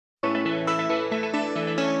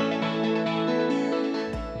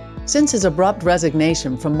Since his abrupt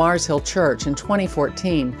resignation from Mars Hill Church in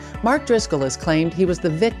 2014, Mark Driscoll has claimed he was the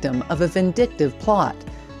victim of a vindictive plot.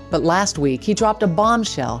 But last week, he dropped a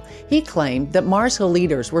bombshell. He claimed that Mars Hill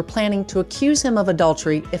leaders were planning to accuse him of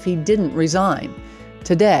adultery if he didn't resign.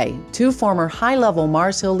 Today, two former high-level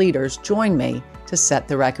Mars Hill leaders join me to set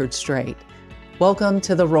the record straight. Welcome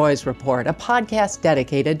to the Roys Report, a podcast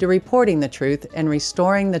dedicated to reporting the truth and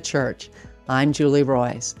restoring the church. I'm Julie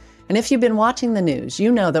Roys. And if you've been watching the news,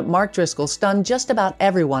 you know that Mark Driscoll stunned just about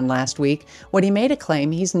everyone last week when he made a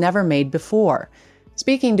claim he's never made before.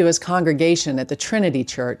 Speaking to his congregation at the Trinity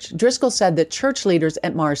Church, Driscoll said that church leaders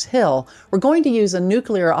at Mars Hill were going to use a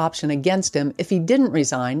nuclear option against him if he didn't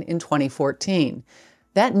resign in 2014.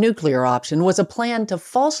 That nuclear option was a plan to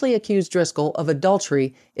falsely accuse Driscoll of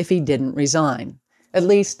adultery if he didn't resign. At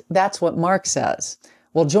least, that's what Mark says.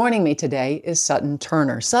 Well, joining me today is Sutton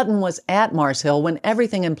Turner. Sutton was at Mars Hill when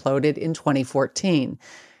everything imploded in 2014.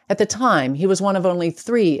 At the time, he was one of only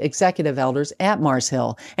 3 executive elders at Mars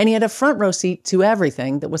Hill, and he had a front row seat to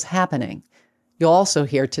everything that was happening. You'll also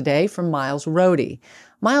hear today from Miles Rohde.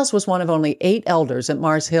 Miles was one of only 8 elders at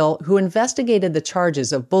Mars Hill who investigated the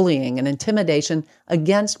charges of bullying and intimidation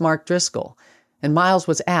against Mark Driscoll. And Miles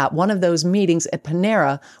was at one of those meetings at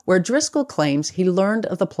Panera where Driscoll claims he learned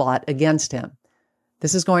of the plot against him.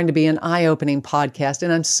 This is going to be an eye-opening podcast,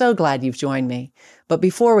 and I'm so glad you've joined me. But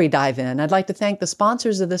before we dive in, I'd like to thank the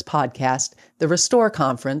sponsors of this podcast, the Restore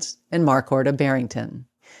Conference and Marquardt Barrington.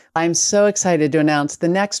 I'm so excited to announce the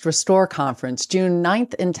next Restore Conference, June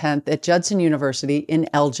 9th and 10th at Judson University in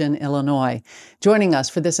Elgin, Illinois. Joining us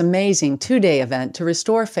for this amazing 2-day event to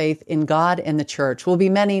restore faith in God and the church will be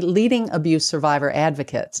many leading abuse survivor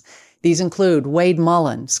advocates. These include Wade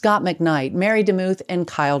Mullen, Scott McKnight, Mary DeMuth, and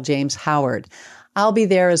Kyle James Howard. I'll be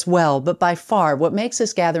there as well, but by far what makes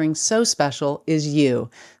this gathering so special is you,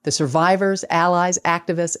 the survivors, allies,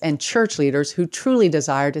 activists, and church leaders who truly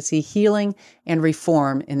desire to see healing and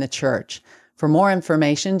reform in the church. For more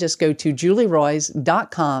information, just go to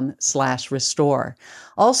julieroys.com/restore.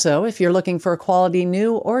 Also, if you're looking for a quality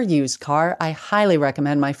new or used car, I highly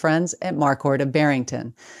recommend my friends at Marquardt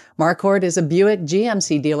Barrington. Marquardt is a Buick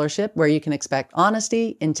GMC dealership where you can expect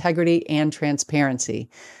honesty, integrity, and transparency.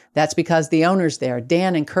 That's because the owners there,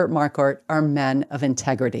 Dan and Kurt Marquardt, are men of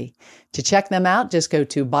integrity. To check them out, just go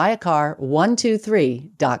to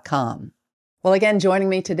buyacar123.com. Well, again, joining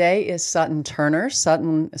me today is Sutton Turner.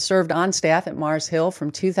 Sutton served on staff at Mars Hill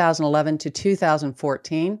from 2011 to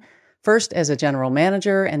 2014, first as a general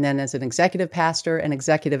manager and then as an executive pastor, an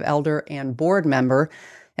executive elder, and board member.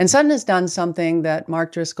 And Sutton has done something that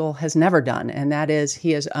Mark Driscoll has never done, and that is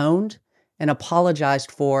he has owned and apologized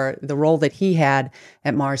for the role that he had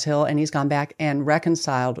at Mars Hill, and he's gone back and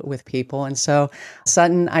reconciled with people. And so,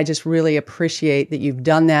 Sutton, I just really appreciate that you've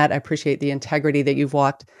done that. I appreciate the integrity that you've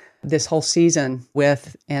walked this whole season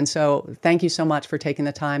with. And so, thank you so much for taking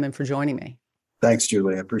the time and for joining me. Thanks,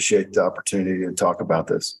 Julie. I appreciate the opportunity to talk about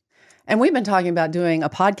this. And we've been talking about doing a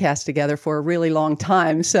podcast together for a really long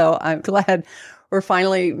time, so I'm glad we're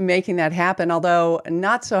finally making that happen, although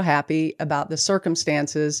not so happy about the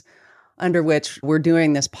circumstances under which we're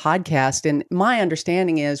doing this podcast. And my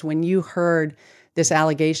understanding is when you heard this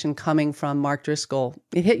allegation coming from Mark Driscoll,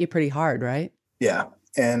 it hit you pretty hard, right? Yeah.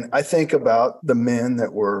 And I think about the men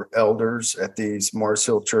that were elders at these Mars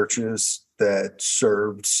Hill churches that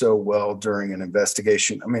served so well during an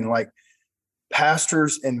investigation. I mean, like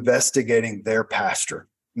pastors investigating their pastor.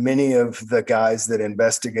 Many of the guys that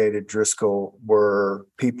investigated Driscoll were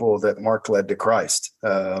people that Mark led to Christ,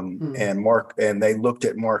 and they looked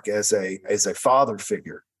at Mark as a father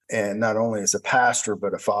figure, and not only as a pastor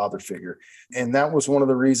but a father figure. And that was one of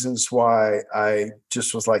the reasons why I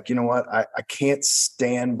just was like, you know what, I can't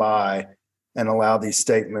stand by and allow these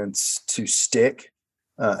statements to stick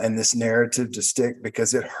and this narrative to stick,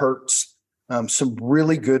 because it hurts some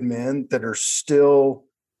really good men that are still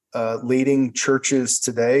leading churches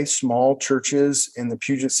today, small churches in the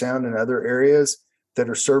Puget Sound and other areas that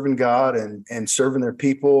are serving God and serving their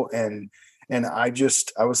people. And I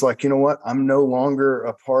was like, you know what? I'm no longer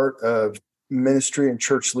a part of ministry and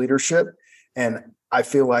church leadership. And I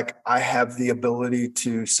feel like I have the ability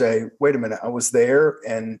to say, wait a minute, I was there,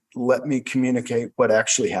 and let me communicate what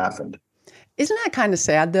actually happened. Isn't that kind of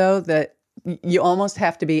sad, though, that you almost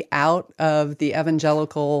have to be out of the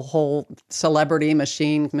evangelical whole celebrity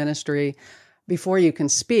machine ministry before you can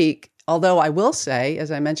speak? Although I will say, as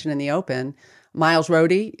I mentioned in the open, Miles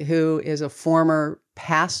Rohde, who is a former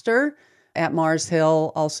pastor at Mars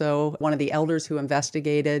Hill, also one of the elders who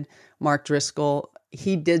investigated Mark Driscoll,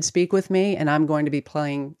 he did speak with me, and I'm going to be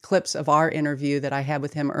playing clips of our interview that I had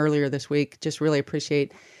with him earlier this week. Just really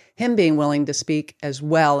appreciate him being willing to speak as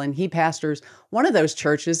well. And he pastors one of those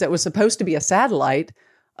churches that was supposed to be a satellite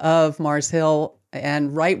of Mars Hill.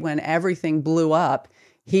 And right when everything blew up,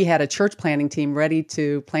 he had a church planting team ready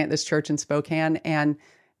to plant this church in Spokane, and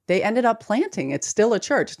they ended up planting. It's still a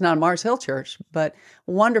church. It's not a Mars Hill church, but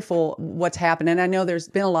wonderful what's happened. And I know there's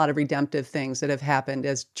been a lot of redemptive things that have happened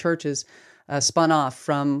as churches spun off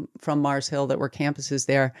from Mars Hill that were campuses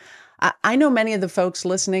there. I know many of the folks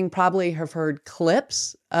listening probably have heard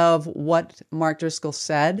clips of what Mark Driscoll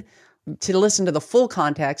said. To listen to the full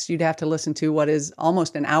context, you'd have to listen to what is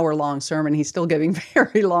almost an hour-long sermon. He's still giving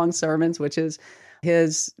very long sermons, which is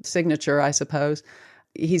his signature, I suppose.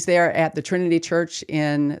 He's there at the Trinity Church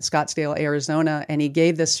in Scottsdale, Arizona, and he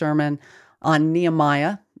gave this sermon on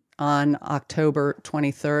Nehemiah on October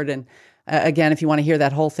 23rd. And again, if you want to hear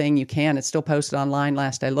that whole thing, you can. It's still posted online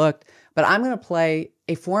last I looked. But I'm going to play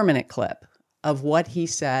a 4-minute clip of what he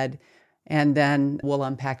said, and then we'll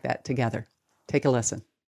unpack that together. Take a listen.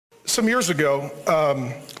 Some years ago,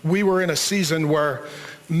 we were in a season where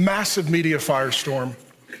massive media firestorm,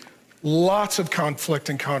 lots of conflict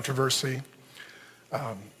and controversy.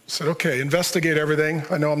 Said, okay, investigate everything.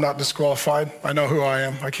 I know I'm not disqualified. I know who I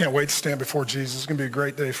am. I can't wait to stand before Jesus. It's going to be a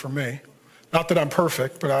great day for me. Not that I'm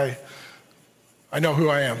perfect, but I know who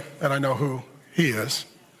I am, and I know who he is.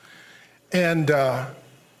 And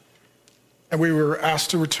we were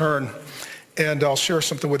asked to return, and I'll share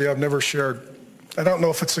something with you I've never shared. I don't know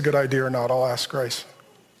if it's a good idea or not. I'll ask Grace.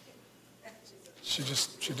 She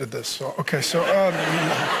did this. So, okay, so,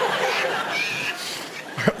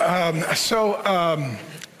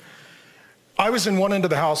 I was in one end of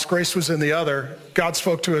the house. Grace was in the other. God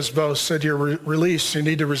spoke to us both, said, you're released. You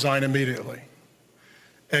need to resign immediately.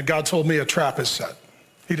 And God told me a trap is set.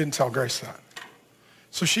 He didn't tell Grace that.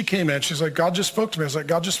 So she came in. She's like, God just spoke to me. I was like,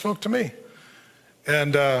 God just spoke to me.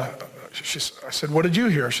 And I said, what did you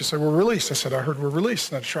hear? She said, we're released. I said, I heard we're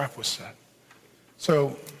released. And that trap was set.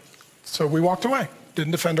 So we walked away.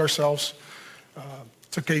 Didn't defend ourselves.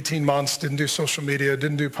 Took 18 months. Didn't do social media.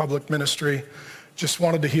 Didn't do public ministry. Just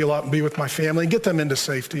wanted to heal up and be with my family and get them into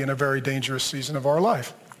safety in a very dangerous season of our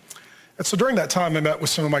life. And so during that time, I met with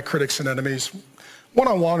some of my critics and enemies,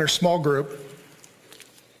 one-on-one or small group,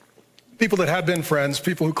 people that had been friends,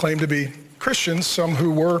 people who claimed to be Christians, some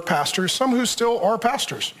who were pastors, some who still are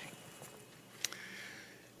pastors.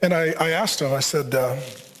 And I asked them, I said,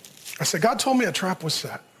 God told me a trap was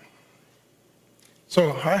set.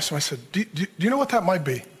 So I asked them, I said, do you know what that might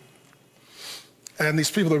be? And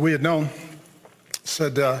these people that we had known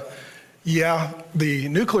said, yeah, the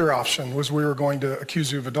nuclear option was we were going to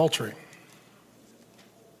accuse you of adultery.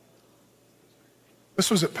 This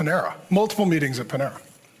was at Panera, multiple meetings at Panera.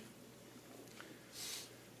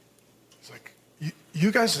 It's like,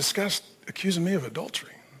 you guys discussed accusing me of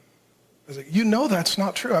adultery. I was like, you know that's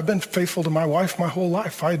not true. I've been faithful to my wife my whole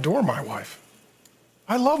life. I adore my wife.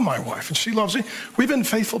 I love my wife, and she loves me. We've been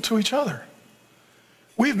faithful to each other.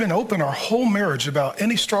 We've been open our whole marriage about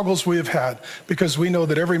any struggles we have had because we know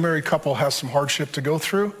that every married couple has some hardship to go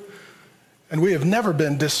through, and we have never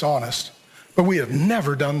been dishonest, but we have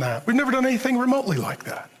never done that. We've never done anything remotely like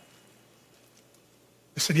that.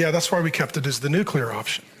 They said, yeah, that's why we kept it as the nuclear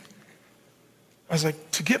option. I was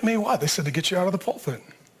like, to get me what? They said, to get you out of the pulpit.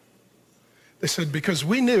 They said, because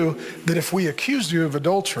we knew that if we accused you of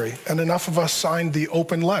adultery and enough of us signed the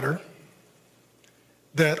open letter,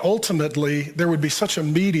 that ultimately there would be such a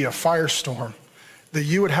media firestorm that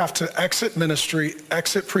you would have to exit ministry,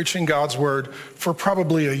 exit preaching God's word for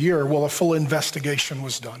probably a year while a full investigation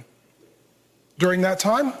was done. During that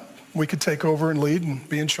time, we could take over and lead and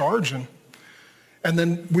be in charge. And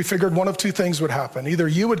then we figured one of two things would happen. Either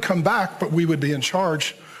you would come back, but we would be in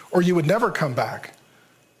charge, or you would never come back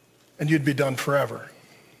and you'd be done forever.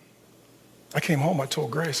 I came home, I told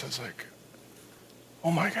Grace, I was like, oh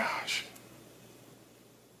my gosh.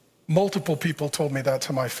 Multiple people told me that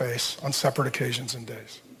to my face on separate occasions and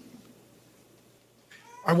days.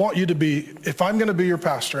 I want you to be, if I'm going to be your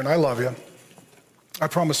pastor, and I love you, I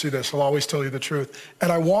promise you this, I'll always tell you the truth.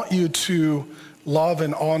 And I want you to love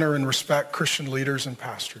and honor and respect Christian leaders and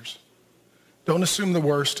pastors. Don't assume the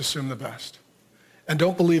worst, assume the best. And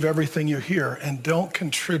don't believe everything you hear, and don't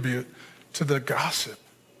contribute to the gossip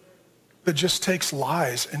that just takes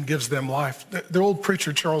lies and gives them life. The old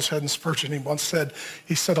preacher Charles Haddon Spurgeon, he once said,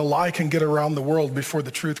 a lie can get around the world before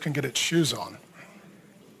the truth can get its shoes on.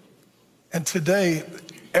 And today,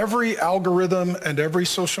 every algorithm and every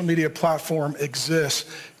social media platform exists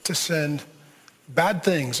to send bad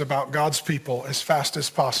things about God's people as fast as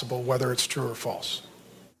possible, whether it's true or false.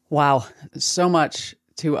 Wow, so much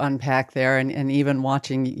to unpack there, and even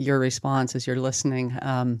watching your response as you're listening.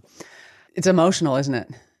 It's emotional, isn't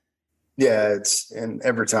it? Yeah, and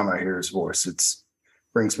every time I hear his voice,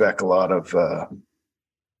 brings back a lot of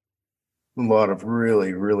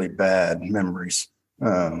really, really bad memories.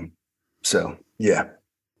 So yeah.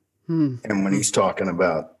 And when he's talking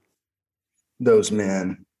about those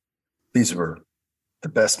men, these were the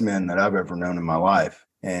best men that I've ever known in my life.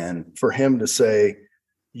 And for him to say,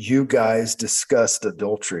 you guys discussed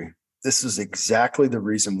adultery, this is exactly the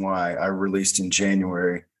reason why I released in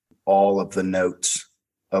January all of the notes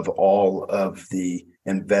of all of the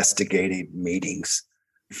investigative meetings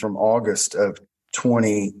from August of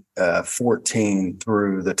 2014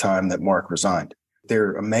 through the time that Mark resigned.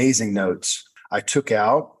 They're amazing notes. I took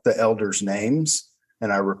out the elders' names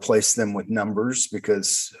and I replaced them with numbers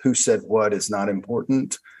because who said what is not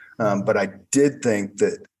important. But I did think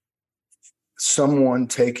that someone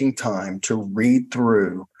taking time to read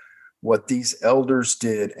through what these elders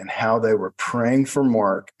did and how they were praying for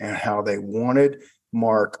Mark and how they wanted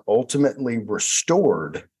Mark ultimately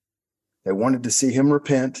restored. They wanted to see him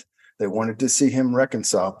repent. They wanted to see him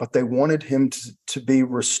reconcile, but they wanted him to be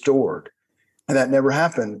restored. And that never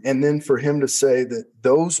happened. And then for him to say that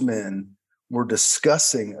those men were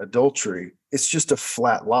discussing adultery, it's just a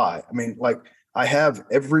flat lie. I mean, like, I have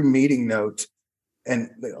every meeting note, and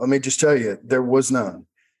let me just tell you, there was none.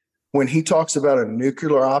 When he talks about a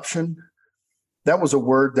nuclear option, that was a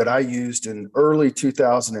word that I used in early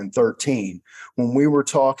 2013 when we were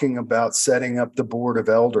talking about setting up the board of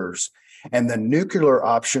elders. And the nuclear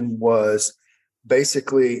option was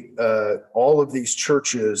basically all of these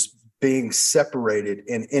churches being separated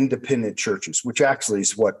in independent churches, which actually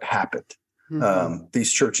is what happened.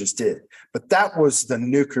 These churches did. But that was the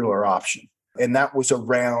nuclear option. And that was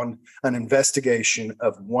around an investigation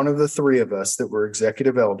of one of the three of us that were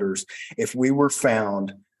executive elders, if we were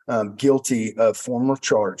found guilty of formal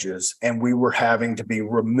charges and we were having to be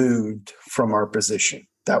removed from our position.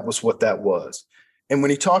 That was what that was. And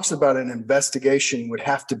when he talks about an investigation would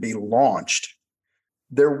have to be launched,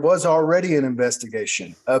 there was already an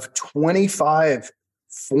investigation of 25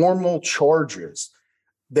 formal charges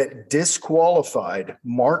that disqualified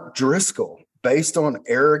Mark Driscoll based on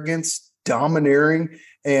arrogance, domineering,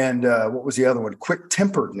 and what was the other one?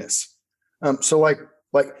 Quick-temperedness. And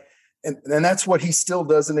that's what he still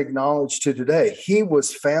doesn't acknowledge to today. He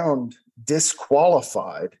was found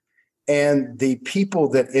disqualified, and the people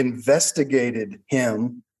that investigated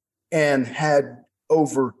him and had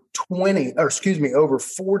over 40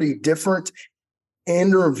 different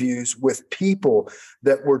interviews with people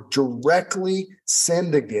that were directly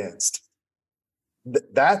sinned against.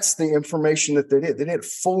 That's the information that they did. They did a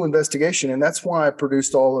full investigation, and that's why I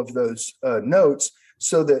produced all of those notes.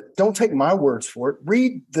 So that, don't take my words for it.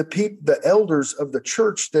 Read the elders of the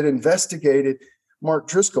church that investigated Mark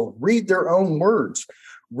Driscoll. Read their own words.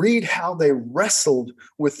 Read how they wrestled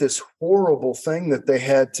with this horrible thing that they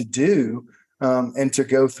had to do and to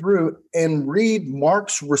go through, and read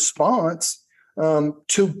Mark's response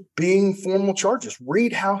to being formal charges.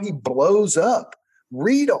 Read how he blows up.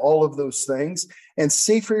 Read all of those things and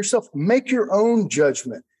see for yourself. Make your own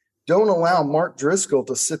judgment. Don't allow Mark Driscoll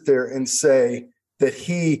to sit there and say that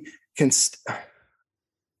he can,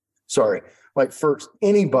 for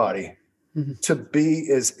anybody to be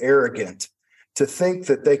as arrogant, to think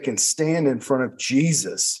that they can stand in front of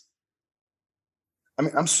Jesus. I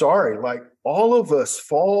mean, I'm sorry, like, all of us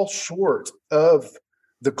fall short of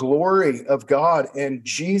the glory of God, and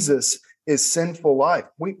Jesus is sinful life.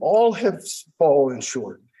 We all have fallen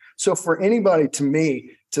short. So for anybody to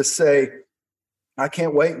me to say, I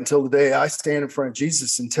can't wait until the day I stand in front of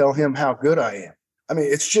Jesus and tell him how good I am. I mean,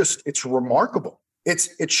 it's remarkable.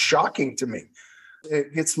 It's shocking to me.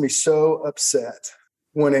 It gets me so upset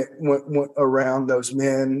when it went around those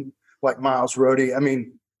men like Miles Rohde. I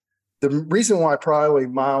mean, the reason why probably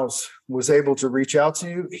Miles was able to reach out to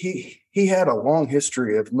you, he had a long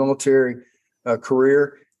history of military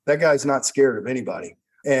career. That guy's not scared of anybody.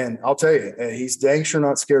 And I'll tell you, he's dang sure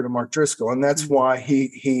not scared of Mark Driscoll. And that's why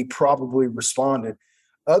he probably responded.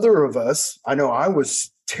 Other of us, I know I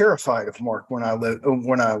was terrified of Mark when I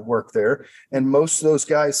worked there. And most of those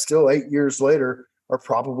guys still 8 years later are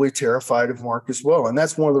probably terrified of Mark as well. And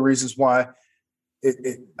that's one of the reasons why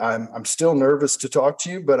I'm still nervous to talk to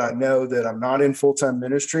you, but I know that I'm not in full-time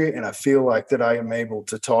ministry, and I feel like that I am able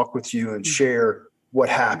to talk with you and share what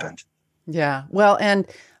happened. Yeah. Well, and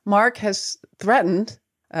Mark has threatened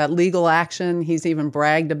legal action. He's even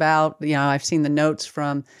bragged about, I've seen the notes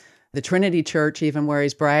from the Trinity Church, even, where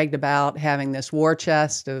he's bragged about having this war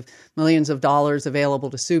chest of millions of dollars available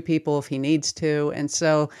to sue people if he needs to. And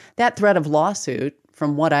so that threat of lawsuit,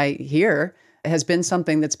 from what I hear, has been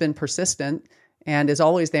something that's been persistent and is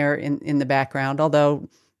always there in the background. Although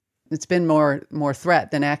It's been more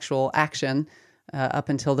threat than actual action up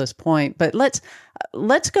until this point. But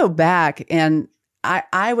let's go back, and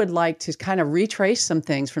I would like to kind of retrace some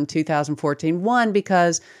things from 2014. One,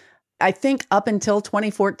 because I think up until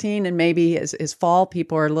 2014 and maybe his fall,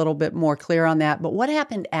 people are a little bit more clear on that. But what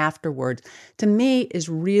happened afterwards, to me, is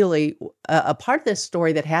really a part of this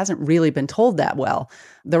story that hasn't really been told that well.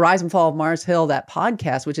 The Rise and Fall of Mars Hill, that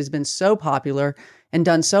podcast, which has been so popular and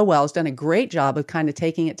done so well, has done a great job of kind of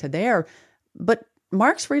taking it to there. But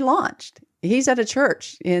Mark's relaunched. He's at a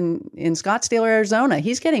church in Scottsdale, Arizona.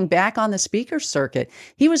 He's getting back on the speaker circuit.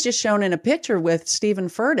 He was just shown in a picture with Stephen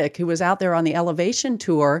Furtick, who was out there on the Elevation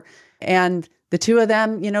tour. And the two of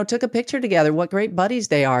them, took a picture together. What great buddies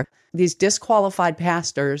they are. These disqualified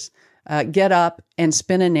pastors get up and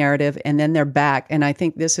spin a narrative, and then they're back. And I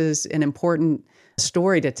think this is an important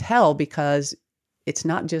story to tell because it's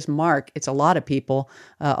not just Mark, it's a lot of people,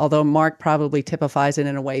 although Mark probably typifies it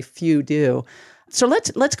in a way few do. So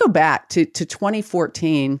let's go back to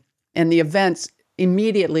 2014 and the events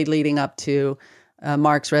immediately leading up to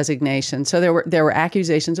Mark's resignation. So there were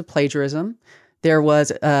accusations of plagiarism. There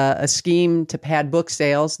was a scheme to pad book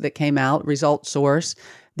sales that came out, Result Source.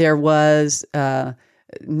 There was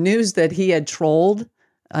news that he had trolled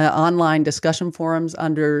online discussion forums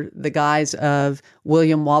under the guise of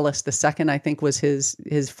William Wallace II, I think was his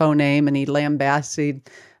faux name, and he lambasted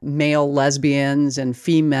male lesbians and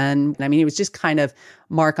femme. I mean, he was just kind of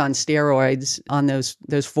Mark on steroids on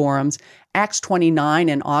those forums. Acts 29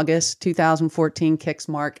 in August 2014 kicks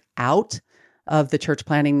Mark out of the Church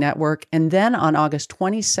Planting Network. And then on August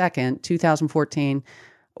 22nd, 2014,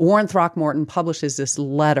 Warren Throckmorton publishes this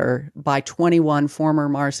letter by 21 former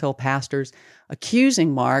Mars Hill pastors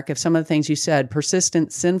accusing Mark of some of the things you said,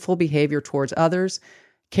 persistent sinful behavior towards others,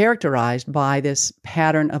 characterized by this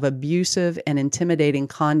pattern of abusive and intimidating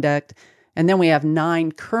conduct. And then we have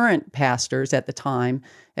 9 current pastors at the time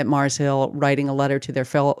at Mars Hill writing a letter to their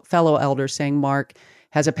fellow elders saying Mark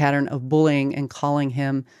has a pattern of bullying and calling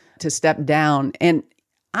him to step down. And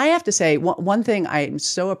I have to say, one thing I'm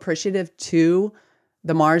so appreciative to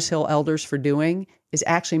the Mars Hill elders for doing is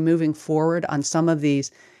actually moving forward on some of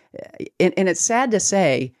these. And it's sad to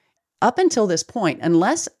say, up until this point,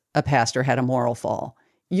 unless a pastor had a moral fall,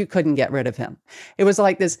 you couldn't get rid of him. It was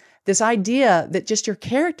like this idea that just your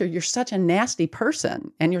character, you're such a nasty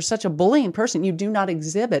person and you're such a bullying person, you do not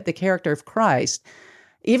exhibit the character of Christ.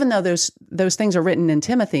 Even though those things are written in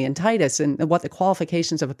Timothy and Titus and what the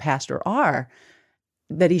qualifications of a pastor are,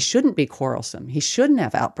 that he shouldn't be quarrelsome. He shouldn't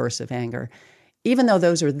have outbursts of anger. Even though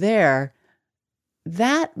those are there,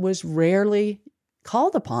 that was rarely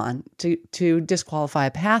called upon to disqualify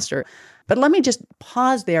a pastor. But let me just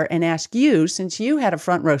pause there and ask you, since you had a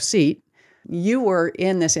front row seat, you were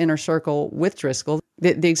in this inner circle with Driscoll.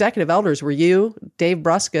 The executive elders were you, Dave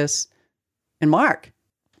Bruskus, and Mark.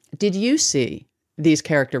 Did you see these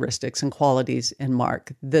characteristics and qualities in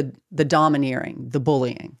Mark, the domineering, the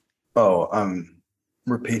bullying?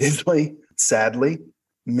 Repeatedly, sadly,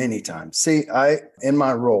 many times. See, in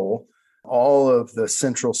my role, all of the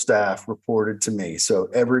central staff reported to me. So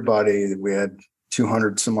everybody, we had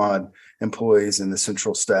 200 some odd employees in the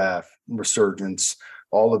central staff, Resurgence,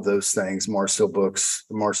 all of those things, Mars Hill Books,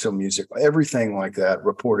 Mars Hill Music, everything like that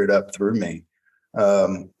reported up through me.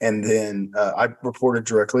 And then I reported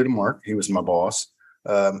directly to Mark. He was my boss.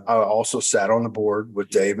 I also sat on the board with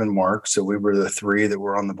Dave and Mark. So we were the 3 that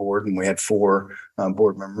were on the board, and we had 4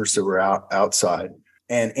 board members that were outside.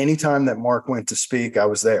 And anytime that Mark went to speak, I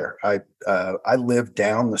was there. I lived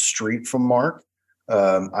down the street from Mark.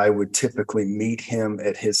 I would typically meet him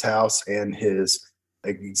at his house and his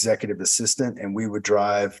executive assistant, and we would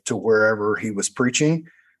drive to wherever he was preaching.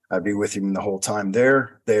 I'd be with him the whole time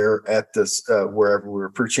there at this wherever we were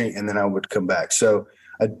preaching, and then I would come back. So,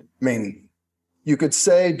 I mean, you could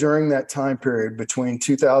say during that time period between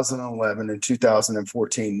 2011 and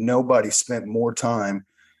 2014, nobody spent more time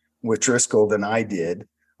with Driscoll than I did.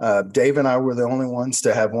 Dave and I were the only ones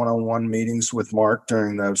to have one-on-one meetings with Mark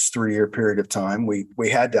during those 3-year period of time. We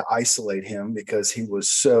had to isolate him because he was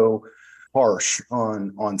so harsh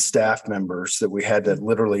on staff members that we had to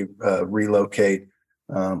literally relocate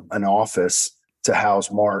an office to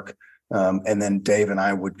house Mark. And then Dave and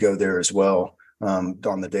I would go there as well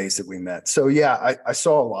on the days that we met. So yeah, I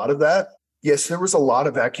saw a lot of that. Yes, there was a lot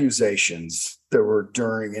of accusations that were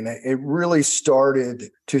during, and it really started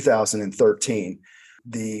 2013.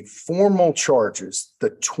 The formal charges, the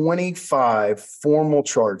 25 formal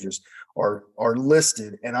charges are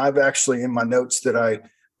listed. And I've actually, in my notes that I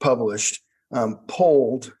published,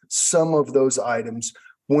 pulled some of those items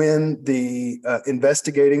when the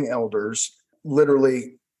investigating elders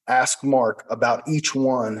literally asked Mark about each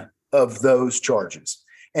one of those charges.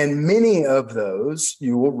 And many of those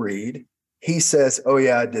you will read, he says, oh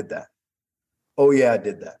yeah, I did that. Oh yeah, I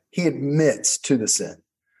did that. He admits to the sin.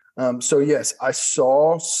 So yes, I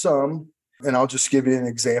saw some, and I'll just give you an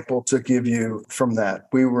example to give you from that.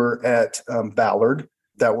 We were at Ballard.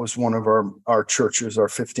 That was one of our churches, our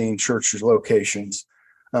 15 church locations,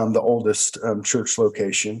 the oldest church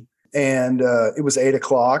location. And it was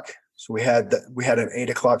 8:00. So we had an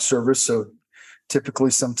 8:00 service. So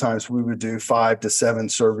typically sometimes we would do 5 to 7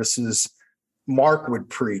 services. Mark would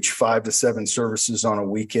preach 5 to 7 services on a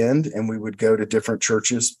weekend, and we would go to different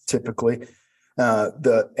churches typically.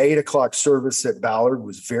 The 8:00 service at Ballard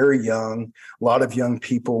was very young. A lot of young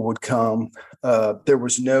people would come. There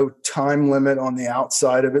was no time limit on the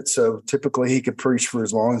outside of it. So typically he could preach for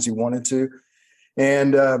as long as he wanted to.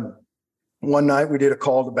 And one night we did a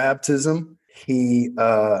call to baptism.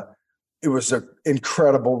 It was an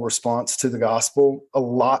incredible response to the gospel. A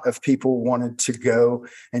lot of people wanted to go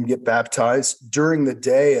and get baptized. During the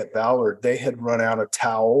day at Ballard, they had run out of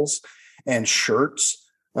towels and shirts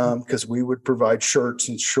because we would provide shirts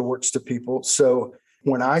and shorts to people. So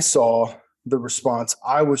when I saw the response,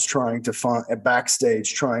 I was trying to find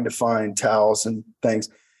trying to find towels and things.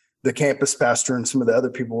 The campus pastor and some of the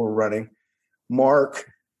other people were running.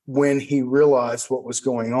 Mark, when he realized what was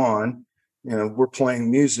going on, we're playing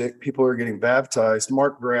music, people are getting baptized.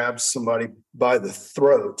 Mark grabs somebody by the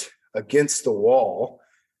throat against the wall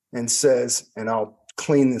and says, and I'll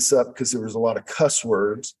clean this up because there was a lot of cuss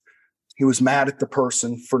words. He was mad at the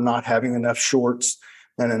person for not having enough shorts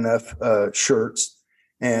and enough shirts.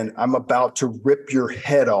 And I'm about to rip your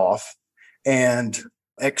head off and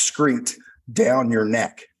excrete down your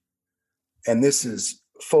neck. And this is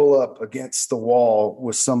full up against the wall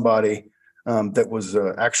with somebody that was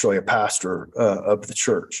actually a pastor of the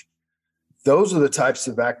church. Those are the types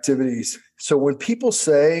of activities. So when people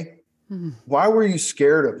say, why were you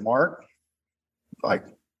scared of Mark?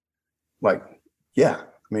 Yeah,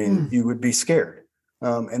 you would be scared.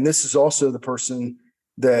 And this is also the person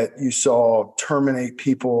that you saw terminate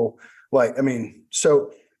people.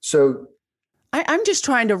 So I'm just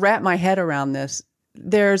trying to wrap my head around this.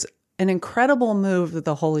 There's an incredible move of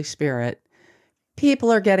the Holy Spirit.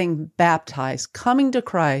 People are getting baptized, coming to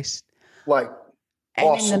Christ.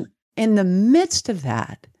 Awesome. In the midst of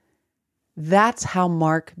that, that's how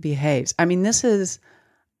Mark behaves.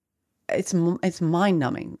 It's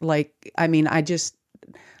mind-numbing.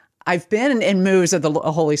 I've been in moves of the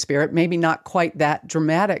Holy Spirit, maybe not quite that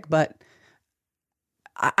dramatic, but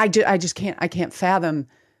I can't fathom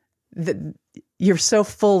that you're so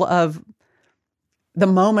full of the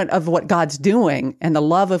moment of what God's doing and the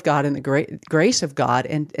love of God and the grace of God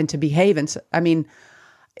and to behave. And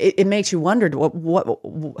it makes you wonder, what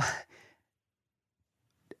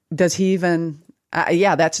does he even,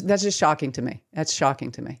 that's just shocking to me. That's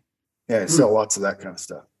shocking to me. Yeah, I saw lots of that kind of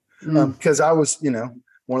stuff. Because I was,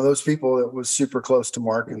 one of those people that was super close to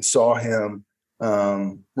Mark and saw him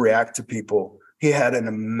react to people. He had a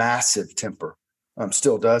massive temper,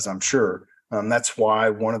 still does, I'm sure. That's why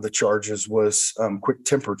one of the charges was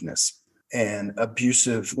quick-temperedness and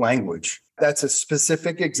abusive language. That's a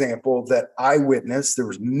specific example that I witnessed. There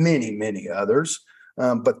was many, many others,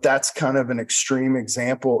 but that's kind of an extreme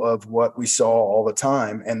example of what we saw all the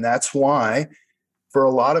time. And that's why, for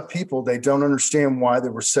a lot of people, they don't understand why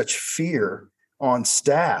there was such fear on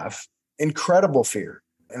staff, incredible fear,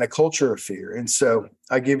 and a culture of fear. And so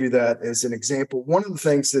I give you that as an example. One of the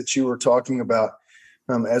things that you were talking about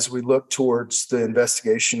as we look towards the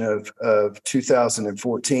investigation of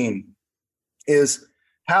 2014 is,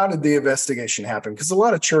 how did the investigation happen? Because a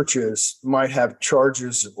lot of churches might have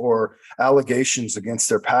charges or allegations against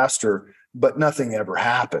their pastor, but nothing ever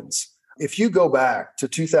happens. If you go back to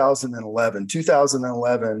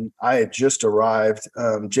 2011, I had just arrived.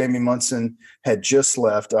 Jamie Munson had just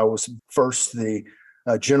left. I was first the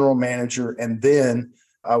general manager, and then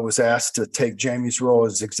I was asked to take Jamie's role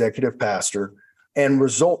as executive pastor. And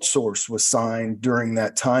Result Source was signed during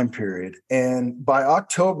that time period. And by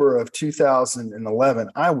October of 2011,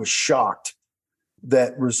 I was shocked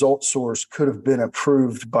that Result Source could have been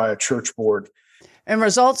approved by a church board. And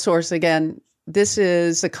Result Source, again, this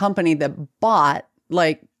is a company that bought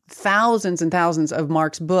thousands and thousands of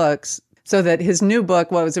Mark's books so that his new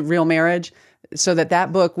book, what was it, Real Marriage, so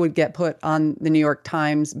that book would get put on the New York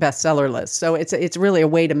Times bestseller list. So it's really a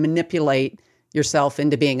way to manipulate yourself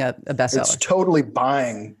into being a bestseller. It's totally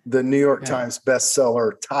buying the New York Times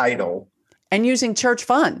bestseller title. And using church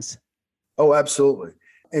funds. Oh, absolutely.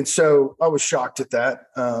 And so I was shocked at that.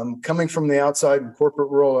 Coming from the outside and corporate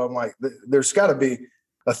world, I'm like, there's got to be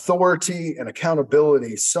authority and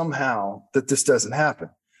accountability somehow that this doesn't happen.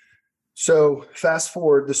 So fast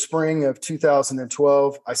forward the spring of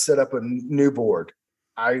 2012, I set up a new board.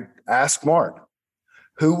 I asked Mark,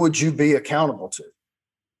 who would you be accountable to?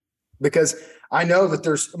 Because I know that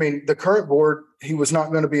the current board, he was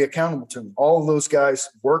not going to be accountable to him. All of those guys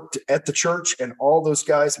worked at the church, and all those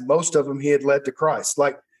guys, most of them he had led to Christ.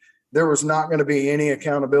 Like, there was not going to be any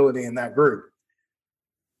accountability in that group.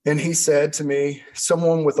 And he said to me,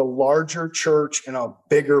 someone with a larger church and a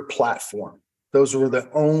bigger platform. Those were the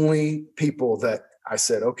only people that I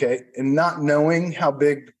said, okay. And not knowing how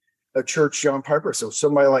big a church John Piper. So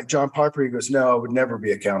somebody like John Piper, he goes, no, I would never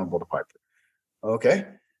be accountable to Piper. Okay.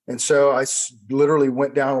 And so I literally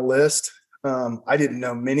went down a list. I didn't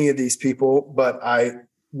know many of these people, but I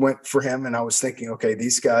went for him and I was thinking, okay,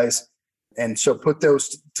 these guys. And so put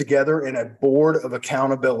those together in a board of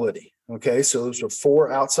accountability. Okay. So those were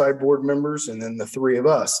 4 outside board members and then the 3 of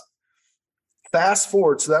us. Fast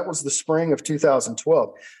forward. So that was the spring of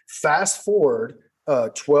 2012. Fast forward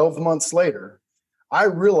 12 months later, I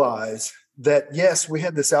realized that, yes, we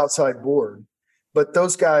had this outside board, but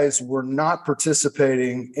those guys were not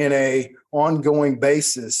participating in a ongoing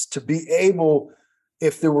basis to be able,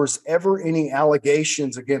 if there was ever any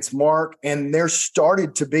allegations against Mark, and there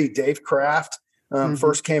started to be. Dave Kraft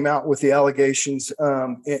first came out with the allegations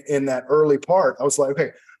in that early part. I was like,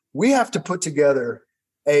 okay, we have to put together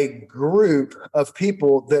a group of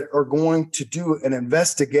people that are going to do an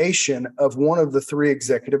investigation of one of the 3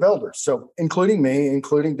 executive elders. So including me,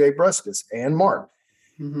 including Dave Bruskus and Mark.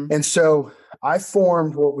 And so I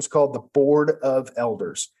formed what was called the Board of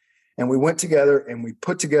Elders. And we went together and we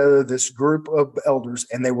put together this group of elders,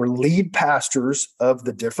 and they were lead pastors of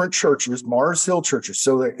the different churches, Mars Hill churches.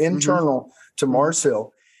 So they're internal to Mars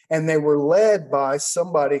Hill. And they were led by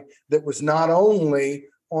somebody that was not only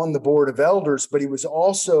on the Board of Elders, but he was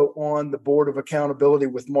also on the Board of Accountability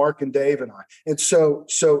with Mark and Dave and I. And so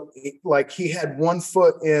like, he had one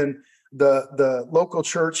foot in the local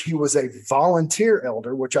church. He was a volunteer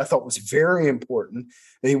elder, which I thought was very important.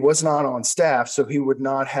 He was not on staff, so he would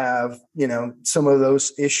not have, some of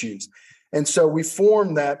those issues. And so we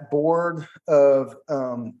formed that Board of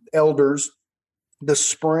Elders the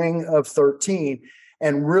spring of 13.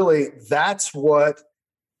 And really, that's what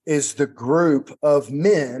is the group of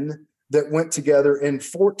men that went together in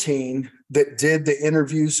 14 that did the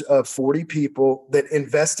interviews of 40 people, that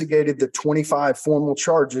investigated the 25 formal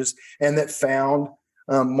charges, and that found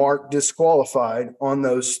Mark disqualified on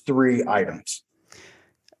those 3 items.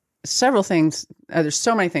 Several things. There's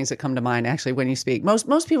so many things that come to mind, actually, when you speak.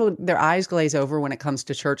 Most people, their eyes glaze over when it comes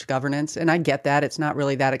to church governance. And I get that. It's not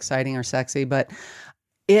really that exciting or sexy, but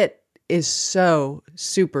it is so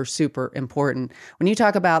super, super important. When you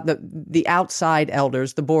talk about the outside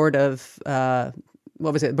elders, the board of,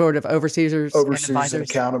 Board of Overseers and Advisors? And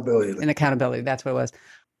Accountability. And Accountability, that's what it was.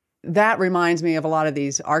 That reminds me of a lot of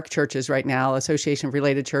these ARC churches right now, association of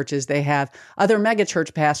related churches. They have other mega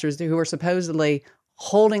church pastors who are supposedly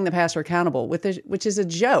holding the pastor accountable, which is a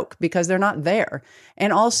joke because they're not there.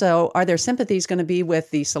 And also, are their sympathies going to be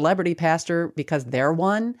with the celebrity pastor because they're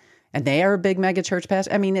one and they are a big mega church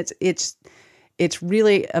pastor? I mean, it's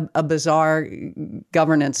really a bizarre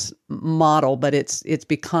governance model, but it's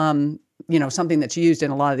become, something that's used in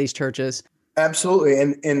a lot of these churches. Absolutely.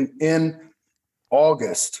 And in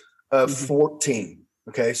August of 14,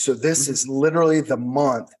 okay, so this is literally the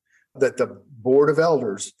month that the Board of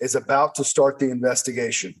Elders is about to start the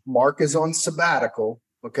investigation. Mark is on sabbatical,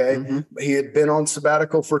 okay? He had been on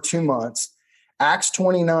sabbatical for 2 months. Acts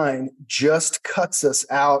 29 just cuts us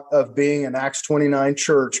out of being an Acts 29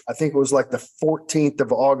 church. I think it was like the 14th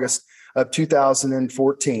of August of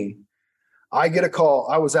 2014. I get a call.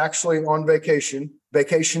 I was actually on vacation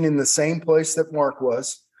in the same place that Mark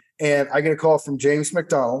was. And I get a call from James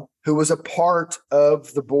McDonald, who was a part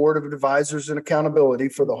of the Board of Advisors and Accountability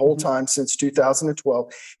for the whole time since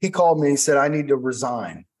 2012. He called me and he said, I need to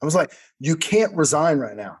resign. I was like, you can't resign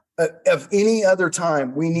right now. Of any other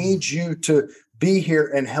time, we need you to be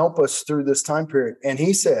here and help us through this time period. And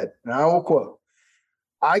he said, and I will quote,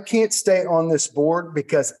 I can't stay on this board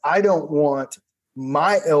because I don't want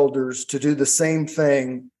my elders to do the same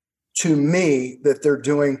thing to me that they're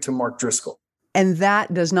doing to Mark Driscoll. And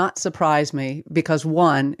that does not surprise me because,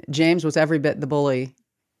 one, James was every bit the bully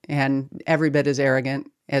and every bit as arrogant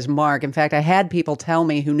as Mark. In fact, I had people tell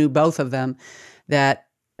me who knew both of them that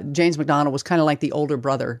James McDonald was kind of like the older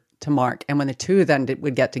brother to Mark. And when the two of them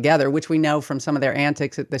would get together, which we know from some of their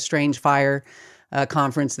antics at the Strange Fire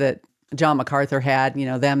conference that John MacArthur had,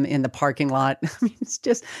 them in the parking lot. I mean, it's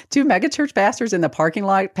just 2 megachurch pastors in the parking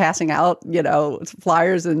lot passing out,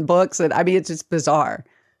 flyers and books. And I mean, it's just bizarre.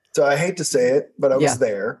 So I hate to say it, but I was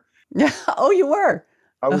there. Yeah. Oh, you were?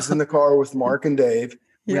 I was in the car with Mark and Dave.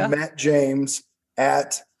 We Yeah. met James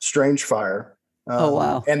at Strange Fire. Oh,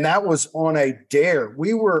 wow. And that was on a dare.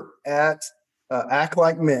 We were at Act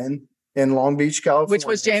Like Men in Long Beach, California. Which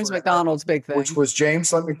was James McDonald's big thing. Which was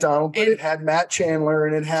James McDonald, but it had Matt Chandler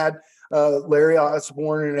and it had Larry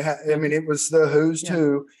Osborne, and it was the who's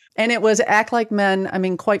who. And it was Act Like Men. I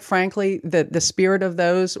mean, quite frankly, the spirit of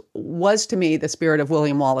those was to me the spirit of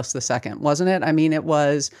William Wallace II, wasn't it? I mean, it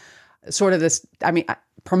was sort of this,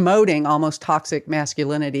 promoting almost toxic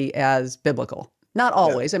masculinity as biblical. Not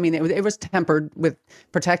always. Yeah. I mean, it was tempered with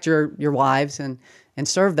protect your wives and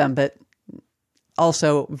serve them, but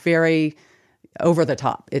also very over the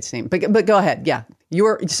top, it seemed. But go ahead. Yeah.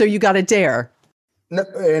 So you got a dare. No,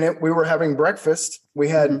 and we were having breakfast. We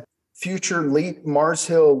had future Mars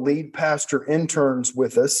Hill lead pastor interns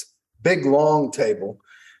with us, big long table.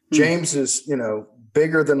 James is,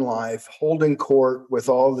 bigger than life, holding court with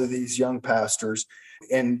all of these young pastors.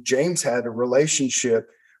 And James had a relationship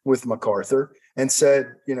with MacArthur and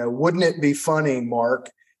said, wouldn't it be funny, Mark,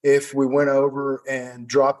 if we went over and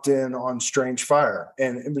dropped in on Strange Fire?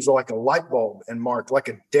 And it was like a light bulb in Mark, like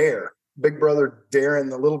a dare, big brother daring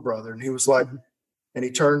the little brother. And he was like, and he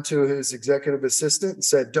turned to his executive assistant and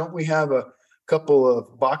said, don't we have a couple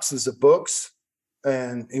of boxes of books?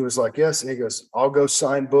 And he was like, yes. And he goes, I'll go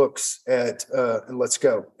sign books and let's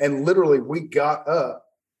go. And literally we got up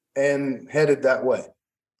and headed that way.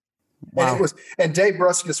 Wow. And Dave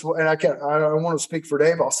Bruskus, and I don't want to speak for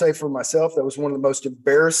Dave. I'll say for myself, that was one of the most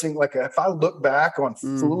embarrassing. Like if I look back on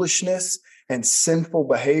foolishness and sinful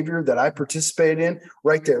behavior that I participated in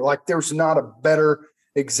right there, like there's not a better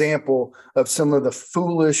example of some of the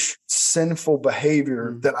foolish, sinful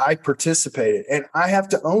behavior that I participated. And I have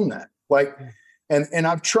to own that. And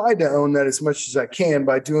I've tried to own that as much as I can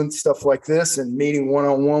by doing stuff like this and meeting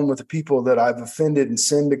one-on-one with the people that I've offended and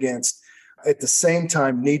sinned against. At the same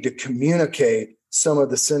time, need to communicate some of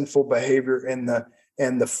the sinful behavior and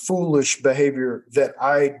the foolish behavior that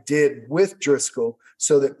I did with Driscoll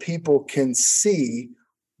so that people can see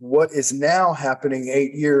what is now happening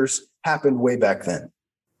 8 years happened way back then.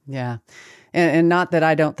 Yeah. And not that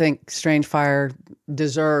I don't think Strange Fire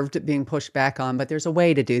deserved being pushed back on, but there's a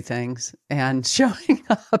way to do things. And showing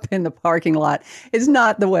up in the parking lot is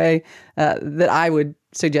not the way that I would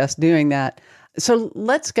suggest doing that. So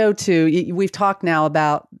let's go to, we've talked now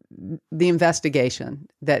about the investigation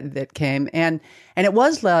that came, and it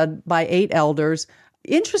was led by 8 elders.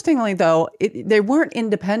 Interestingly, though, they weren't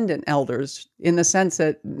independent elders in the sense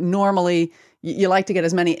that normally you like to get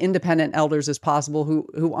as many independent elders as possible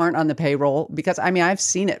who aren't on the payroll, because I've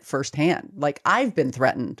seen it firsthand. Like I've been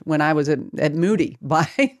threatened when I was at Moody by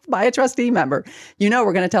a trustee member. We're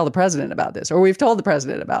going to tell the president about this, or we've told the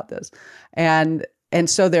president about this. And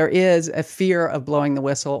so there is a fear of blowing the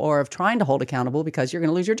whistle or of trying to hold accountable because you're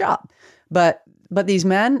going to lose your job. But these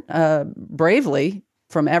men bravely,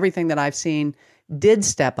 from everything that I've seen, did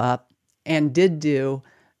step up and did do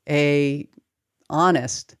a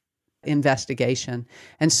honest investigation.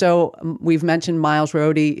 And so we've mentioned Miles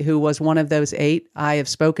Rohde, who was one of those 8. I have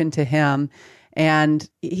spoken to him, and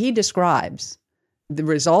he describes the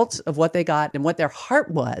results of what they got and what their heart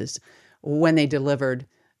was when they delivered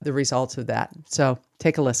the results of that. So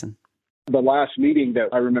take a listen. The last meeting that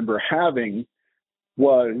I remember having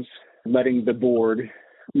was letting the board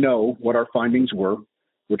know what our findings were,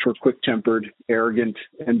 which were quick-tempered, arrogant,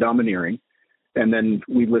 and domineering. And then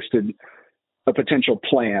we listed a potential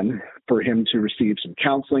plan for him to receive some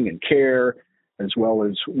counseling and care, as well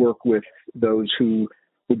as work with those who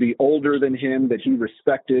would be older than him that he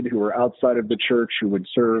respected, who were outside of the church, who would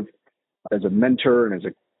serve as a mentor and as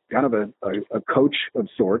a kind of a coach of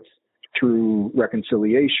sorts through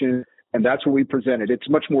reconciliation. And that's what we presented. It's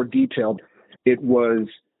much more detailed. It was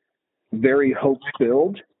very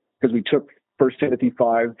hope-filled because we took 1 Timothy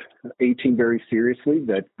 5:18 very seriously,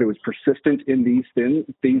 that it was persistent in these sins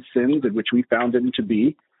in which we found him to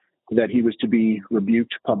be, that he was to be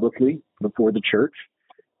rebuked publicly before the church,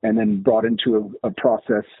 and then brought into a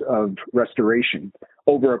process of restoration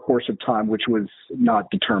over a course of time, which was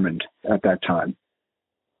not determined at that time.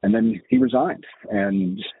 And then he resigned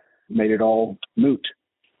and made it all moot.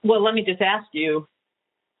 Well, let me just ask you,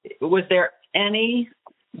 was there any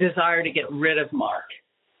desire to get rid of Mark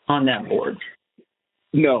on that board?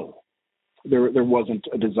 No, there wasn't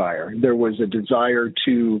a desire. There was a desire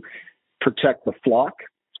to protect the flock,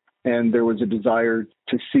 and there was a desire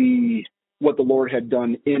to see what the Lord had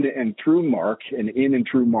done in and through Mark and in and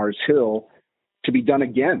through Mars Hill to be done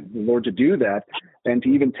again, the Lord to do that, and to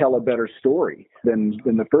even tell a better story than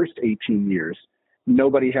the first 18 years.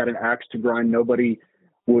 Nobody had an axe to grind. Nobody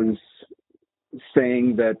was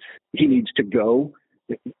saying that he needs to go.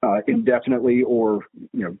 indefinitely or,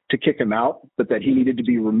 to kick him out, but that he needed to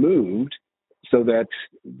be removed so that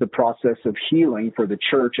the process of healing for the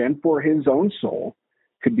church and for his own soul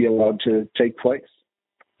could be allowed to take place.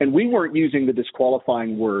 And we weren't using the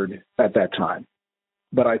disqualifying word at that time,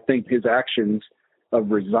 but I think his actions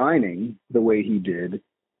of resigning the way he did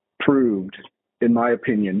proved, in my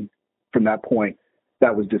opinion, from that point,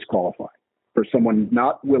 that was disqualifying for someone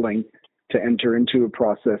not willing to enter into a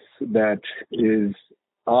process that is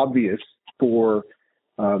obvious for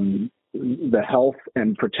the health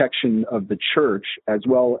and protection of the church as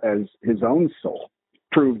well as his own soul,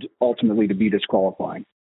 proved ultimately to be disqualifying.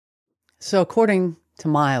 So according to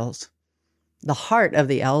Miles, the heart of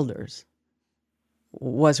the elders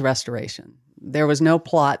was restoration. There was no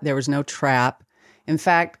plot. There was no trap. In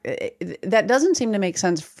fact, that doesn't seem to make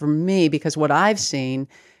sense for me, because what I've seen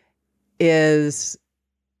is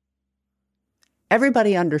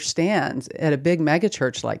everybody understands at a big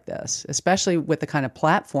megachurch like this, especially with the kind of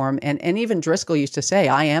platform. And even Driscoll used to say,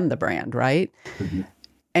 I am the brand, right? Mm-hmm.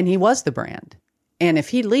 And he was the brand. And if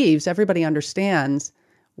he leaves, everybody understands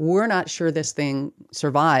we're not sure this thing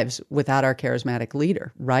survives without our charismatic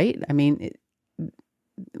leader, right? I mean,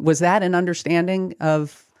 was that an understanding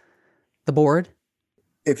of the board?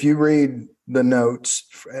 If you read the notes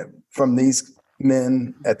from these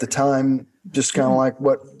men at the time, just kind of like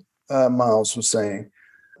what Miles was saying,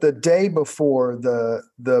 the day before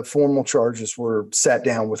the formal charges were sat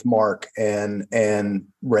down with Mark and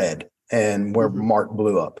read, and where Mark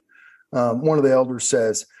blew up, one of the elders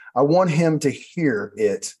says, I want him to hear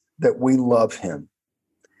it, that we love him,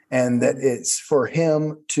 and that it's for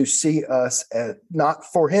him to see us as not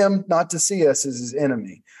to see us as his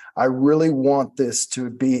enemy. I really want this to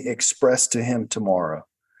be expressed to him tomorrow.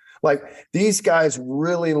 Like, these guys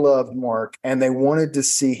really loved Mark, and they wanted to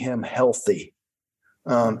see him healthy,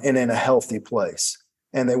 and in a healthy place.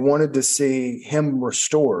 And they wanted to see him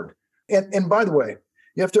restored. And by the way,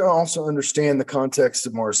 you have to also understand the context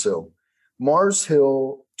of Mars Hill. Mars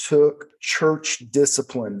Hill took church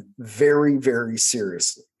discipline very, very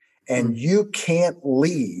seriously. And you can't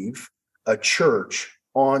leave a church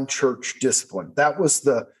on church discipline.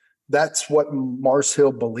 That's what Mars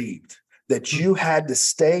Hill believed, that you had to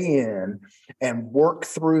stay in and work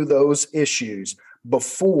through those issues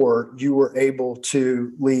before you were able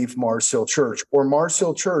to leave Mars Hill Church, or Mars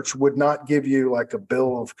Hill Church would not give you like a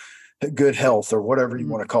bill of good health or whatever you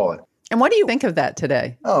want to call it. And what do you think of that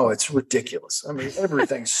today? Oh, it's ridiculous. I mean,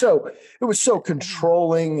 everything's it was so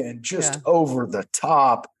controlling and just over the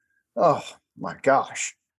top. Oh my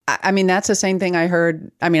gosh. I mean, that's the same thing I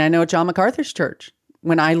heard. I mean, I know at John MacArthur's church,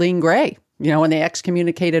 when Eileen Gray, when they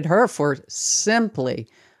excommunicated her for simply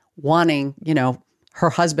wanting, her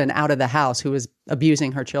husband out of the house who was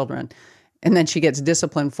abusing her children. And then she gets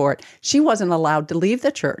disciplined for it. She wasn't allowed to leave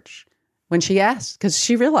the church when she asked, because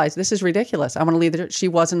she realized this is ridiculous. I want to leave the church. She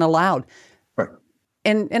wasn't allowed. Right.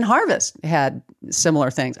 And Harvest had similar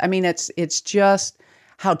things. I mean, it's just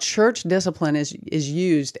how church discipline is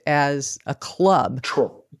used as a club.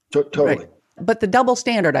 Totally. Right. But the double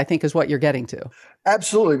standard, I think, is what you're getting to.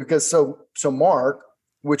 Absolutely, because so Mark,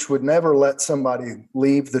 which would never let somebody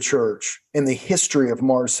leave the church in the history of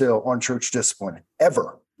Mars Hill on church discipline,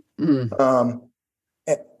 ever.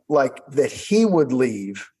 Like that he would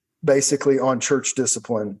leave basically on church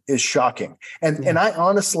discipline is shocking. And I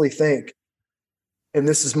honestly think, and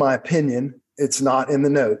this is my opinion, it's not in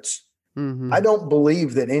the notes, I don't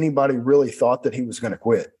believe that anybody really thought that he was going to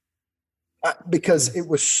quit. Because it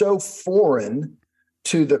was so foreign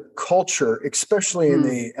to the culture, especially in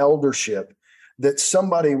the eldership, that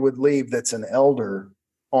somebody would leave that's an elder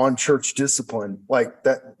on church discipline, like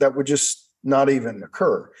that would just not even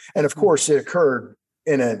occur. And of course, it occurred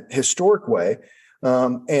in a historic way.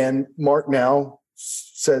 And Mark now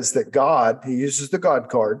says that he uses the God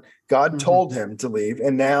card. God told him to leave.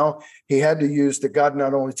 And now he had to use that God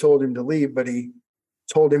not only told him to leave, but he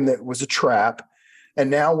told him that it was a trap. And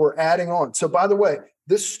now we're adding on. So by the way,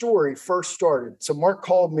 this story first started. So Mark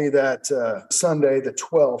called me that Sunday, the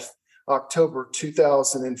 12th, October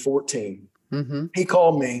 2014. He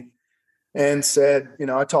called me and said,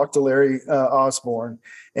 I talked to Larry Osborne,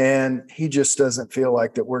 and he just doesn't feel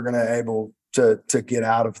like that we're going to able to get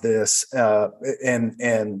out of this.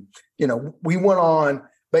 And we went on.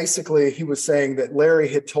 Basically, he was saying that Larry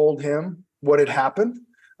had told him what had happened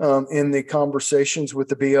in the conversations with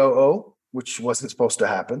the BOO, which wasn't supposed to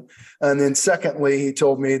happen. And then secondly, he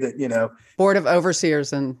told me that, Board of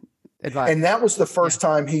Overseers and Advisors. And that was the first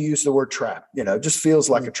time he used the word trap, just feels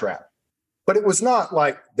like a trap. But it was not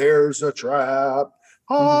like there's a trap.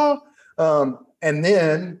 And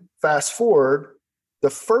then fast forward, The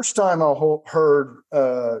first time I heard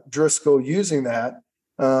Driscoll using that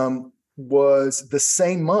was the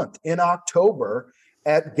same month in October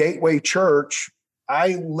at Gateway Church.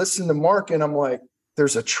 I listened to Mark and I'm like,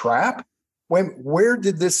 there's a trap? Where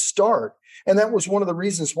did this start? And that was one of the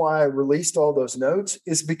reasons why I released all those notes,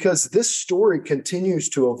 is because this story continues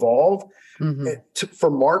to evolve for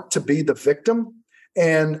Mark to be the victim.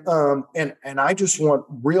 And I just want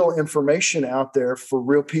real information out there for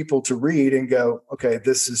real people to read and go, okay,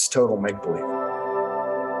 this is total make-believe.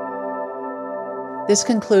 This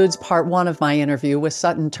concludes part 1 of my interview with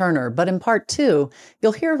Sutton Turner, but in part 2,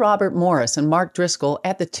 you'll hear Robert Morris and Mark Driscoll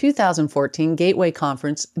at the 2014 Gateway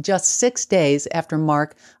Conference just 6 days after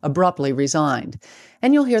Mark abruptly resigned.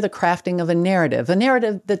 And you'll hear the crafting of a narrative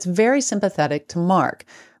that's very sympathetic to Mark,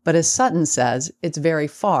 but as Sutton says, it's very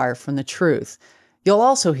far from the truth. You'll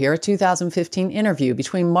also hear a 2015 interview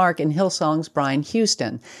between Mark and Hillsong's Brian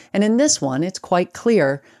Houston, and in this one, it's quite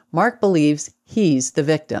clear Mark believes he's the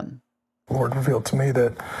victim. The Lord revealed to me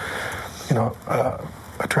that,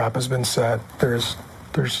 a trap has been set. There's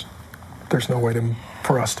no way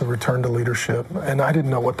for us to return to leadership, and I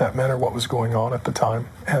didn't know what that meant or what was going on at the time.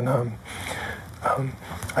 And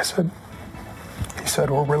he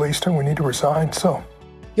said, we're released and we need to resign. So.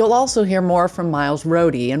 You'll also hear more from Miles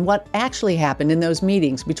Rohde and what actually happened in those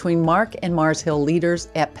meetings between Mark and Mars Hill leaders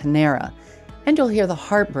at Panera. And you'll hear the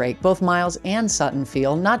heartbreak both Miles and Sutton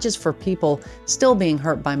feel, not just for people still being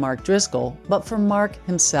hurt by Mark Driscoll, but for Mark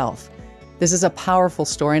himself. This is a powerful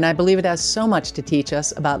story, and I believe it has so much to teach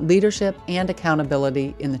us about leadership and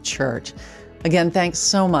accountability in the church. Again, thanks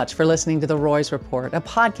so much for listening to The Roys Report, a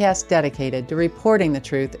podcast dedicated to reporting the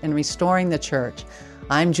truth and restoring the church.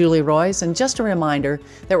 I'm Julie Roys, and just a reminder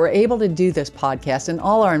that we're able to do this podcast and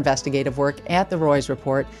all our investigative work at The Roys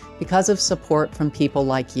Report because of support from people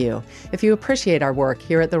like you. If you appreciate our work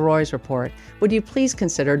here at The Roys Report, would you please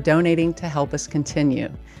consider donating to help us continue?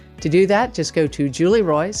 To do that, just go to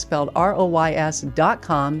julieroys, spelled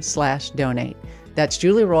ROYS.com/donate. That's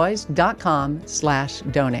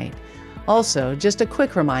julieroys.com/donate. Also, just a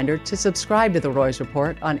quick reminder to subscribe to The Roys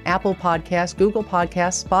Report on Apple Podcasts, Google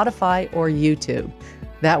Podcasts, Spotify, or YouTube.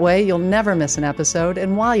 That way, you'll never miss an episode,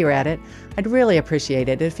 and while you're at it, I'd really appreciate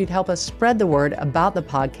it if you'd help us spread the word about the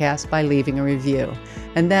podcast by leaving a review.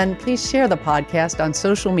 And then please share the podcast on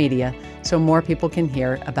social media so more people can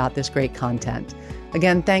hear about this great content.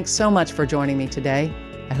 Again, thanks so much for joining me today.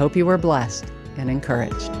 I hope you were blessed and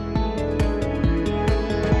encouraged.